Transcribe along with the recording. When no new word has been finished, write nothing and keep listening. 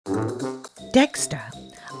Dexter,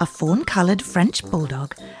 a fawn-coloured French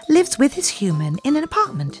bulldog, lives with his human in an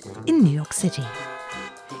apartment in New York City.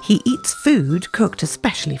 He eats food cooked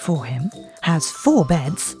especially for him, has 4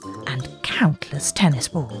 beds, and countless tennis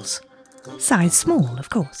balls. Size small, of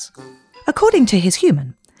course. According to his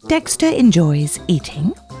human, Dexter enjoys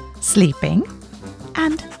eating, sleeping,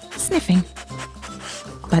 and sniffing.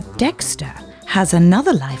 But Dexter has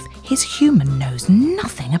another life his human knows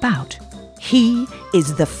nothing about. He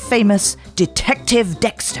is the famous Detective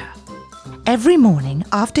Dexter. Every morning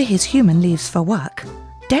after his human leaves for work,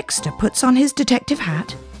 Dexter puts on his detective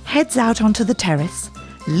hat, heads out onto the terrace,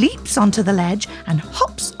 leaps onto the ledge, and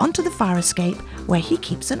hops onto the fire escape where he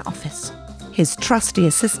keeps an office. His trusty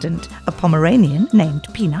assistant, a Pomeranian named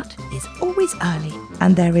Peanut, is always early,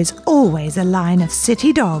 and there is always a line of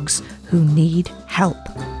city dogs who need help.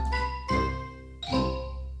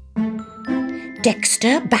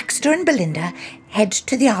 Dexter, Baxter, and Belinda head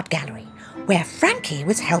to the art gallery, where Frankie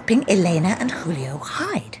was helping Elena and Julio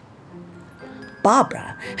hide.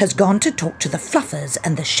 Barbara has gone to talk to the fluffers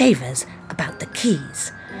and the shavers about the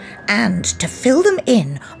keys, and to fill them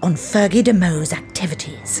in on Fergie de Meaux's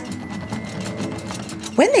activities.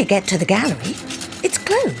 When they get to the gallery, it's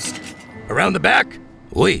closed. Around the back?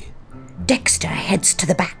 Oui. Dexter heads to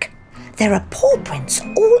the back. There are paw prints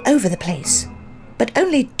all over the place, but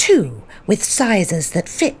only 2 with sizes that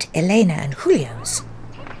fit Elena and Julio's.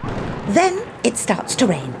 Then it starts to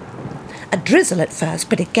rain. A drizzle at first,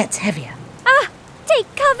 but it gets heavier. Ah! Take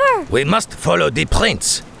cover! We must follow the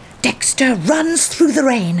prints. Dexter runs through the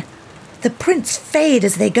rain. The prints fade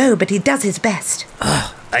as they go, but he does his best.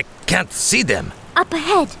 I can't see them. Up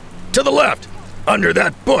ahead. To the left, under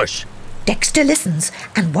that bush. Dexter listens,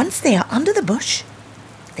 and once they are under the bush,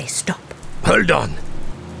 they stop. Hold on.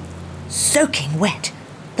 Soaking wet.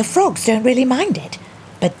 The frogs don't really mind it,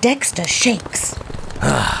 but Dexter shakes.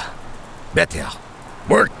 Better.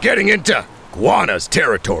 We're getting into Iguana's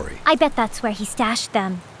territory. I bet that's where he stashed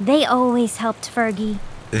them. They always helped Fergie.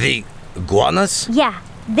 The Iguanas? Yeah,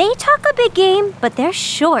 they talk a big game, but they're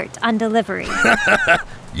short on delivery.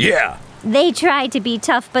 Yeah. They try to be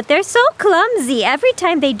tough, but they're so clumsy. Every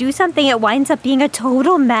time they do something, it winds up being a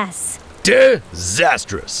total mess.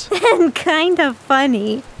 Disastrous. And kind of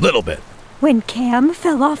funny. Little bit. When Cam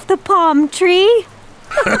fell off the palm tree.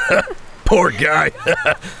 Poor guy.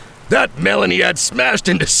 That melon he had smashed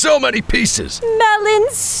into so many pieces. Melon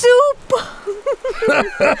soup.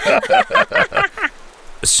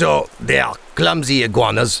 So they are clumsy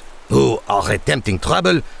iguanas who are attempting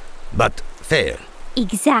trouble, but fail.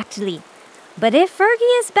 Exactly. But if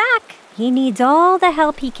Fergie is back, he needs all the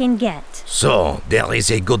help he can get. So there is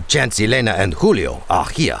a good chance Elena and Julio are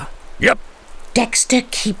here. Yep. Dexter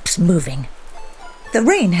keeps moving. The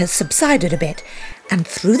rain has subsided a bit, and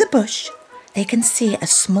through the bush, they can see a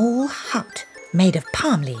small hut made of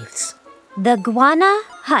palm leaves. The Iguana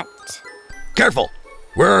Hut. Careful.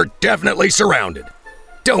 We're definitely surrounded.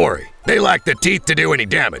 Don't worry, they lack the teeth to do any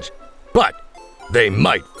damage. But they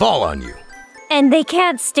might fall on you. And they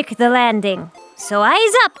can't stick the landing. So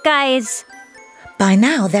eyes up, guys. By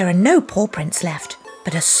now, there are no paw prints left,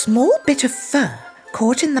 but a small bit of fur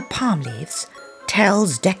caught in the palm leaves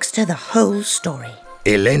tells Dexter the whole story.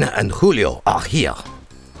 Elena and Julio are here.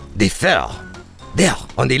 The fur. There,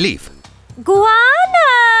 on the leaf. Iguanas!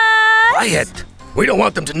 Quiet! We don't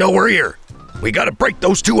want them to know we're here. We gotta break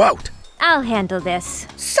those 2 out. I'll handle this.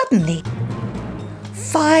 Suddenly,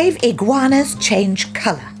 5 iguanas change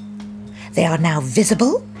color. They are now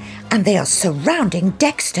visible, and they are surrounding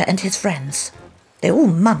Dexter and his friends. They all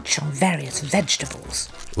munch on various vegetables.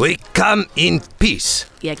 We come in peace.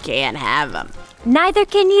 You can't have them. Neither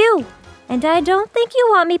can you. And I don't think you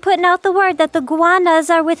want me putting out the word that the Iguanas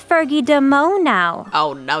are with Fergie de Meaux now.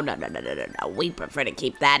 Oh, no. We prefer to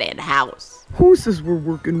keep that in-house. Who says we're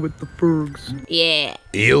working with the Fergs? Yeah.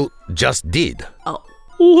 You just did. Oh,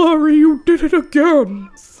 Larry, you did it again.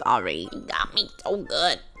 sorry. You got me so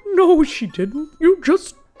good. No, she didn't. You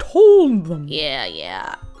just told them.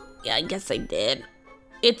 Yeah, I guess I did.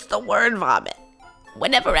 It's the word vomit.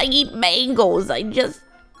 Whenever I eat mangoes, I just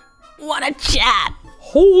want to chat.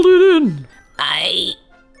 Hold it in. I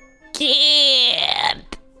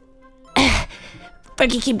can't.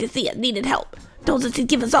 Fergie came to see us, needed help. Told us he'd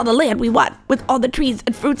give us all the land we want, with all the trees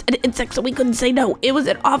and fruits and insects, so we couldn't say no. It was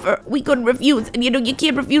an offer we couldn't refuse, and you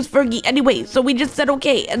can't refuse Fergie anyway, so we just said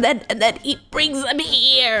okay, and then he brings them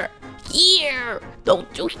here. Those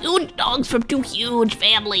 2 huge dogs from 2 huge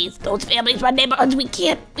families. Those families run neighborhoods we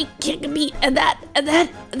can't compete, and that.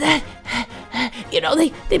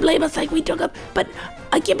 They blame us like we took them, but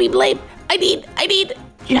I can't be blamed. I need,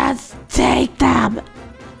 just take them.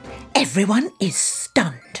 Everyone is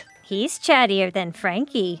stunned. He's chattier than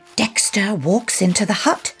Frankie. Dexter walks into the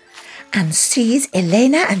hut and sees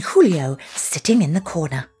Elena and Julio sitting in the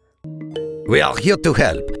corner. We are here to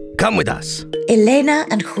help. Come with us. Elena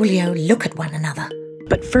and Julio look at one another.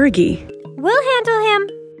 But Fergie... We'll handle him.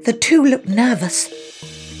 The two look nervous.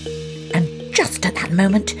 And just at that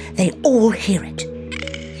moment, they all hear it.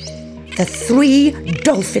 The 3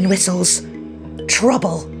 dolphin whistles.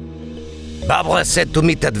 Trouble. Barbara said to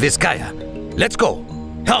meet at Vizcaya. Let's go.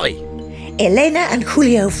 Hurry. Elena and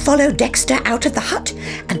Julio follow Dexter out of the hut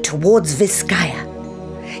and towards Vizcaya.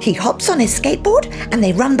 He hops on his skateboard and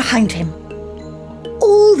they run behind him.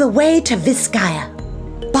 All the way to Vizcaya.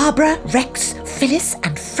 Barbara, Rex, Phyllis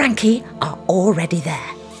and Frankie are already there.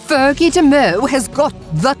 Fergie DeMoe has got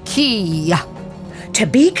the key. To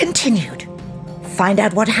be continued. Find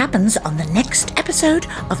out what happens on the next episode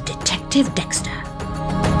of Detective Dexter.